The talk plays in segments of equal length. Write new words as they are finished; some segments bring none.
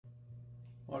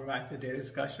All right, today's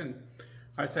discussion.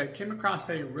 All right, so I came across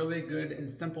a really good and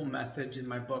simple message in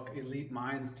my book, Elite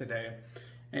Minds, today.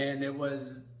 And it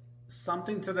was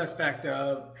something to the effect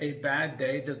of a bad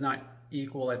day does not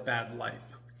equal a bad life.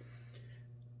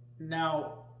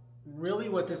 Now, really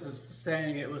what this is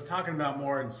saying, it was talking about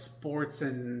more in sports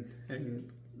and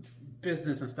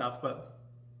business and stuff, but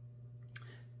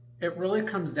it really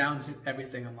comes down to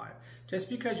everything in life. Just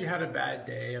because you had a bad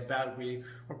day, a bad week,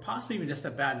 or possibly even just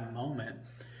a bad moment,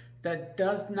 that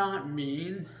does not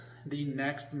mean the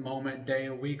next moment, day,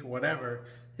 week, whatever,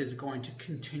 is going to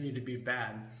continue to be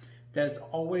bad. There's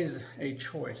always a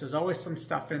choice. There's always some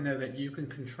stuff in there that you can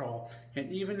control.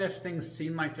 And even if things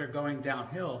seem like they're going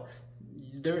downhill,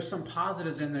 there's some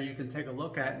positives in there you can take a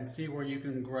look at and see where you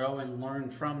can grow and learn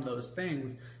from those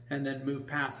things and then move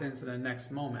past into the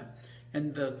next moment.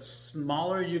 And the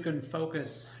smaller you can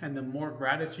focus and the more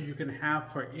gratitude you can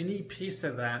have for any piece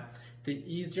of that, the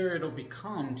easier it'll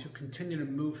become to continue to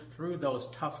move through those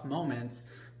tough moments,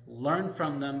 learn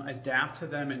from them, adapt to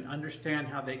them, and understand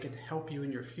how they can help you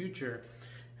in your future,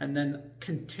 and then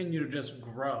continue to just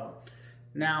grow.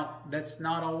 Now, that's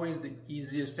not always the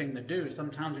easiest thing to do.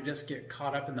 Sometimes we just get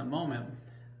caught up in the moment.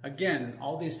 Again,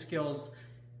 all these skills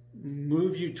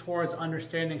move you towards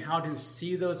understanding how to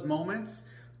see those moments,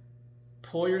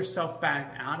 pull yourself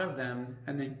back out of them,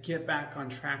 and then get back on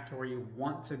track to where you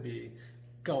want to be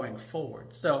going forward.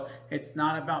 So it's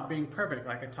not about being perfect,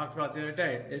 like I talked about the other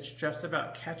day. It's just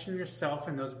about catching yourself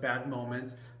in those bad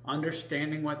moments,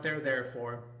 understanding what they're there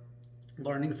for,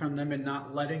 learning from them, and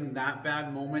not letting that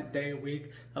bad moment, day, week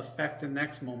affect the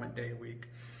next moment, day, week,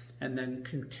 and then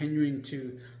continuing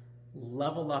to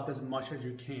level up as much as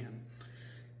you can.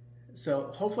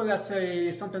 So hopefully that's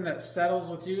something that settles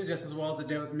with you just as well as it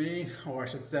did with me, or I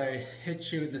should say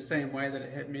hits you the same way that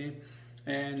it hit me,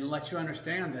 and let you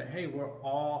understand that, hey,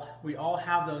 we all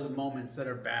have those moments that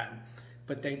are bad,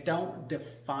 but they don't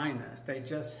define us. They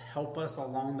just help us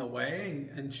along the way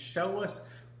and show us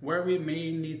where we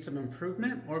may need some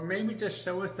improvement, or maybe just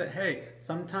show us that, hey,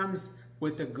 sometimes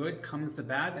with the good comes the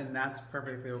bad, and that's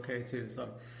perfectly okay too. So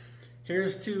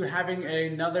here's to having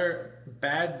another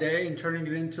bad day and turning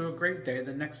it into a great day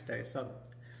the next day. So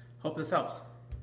hope this helps.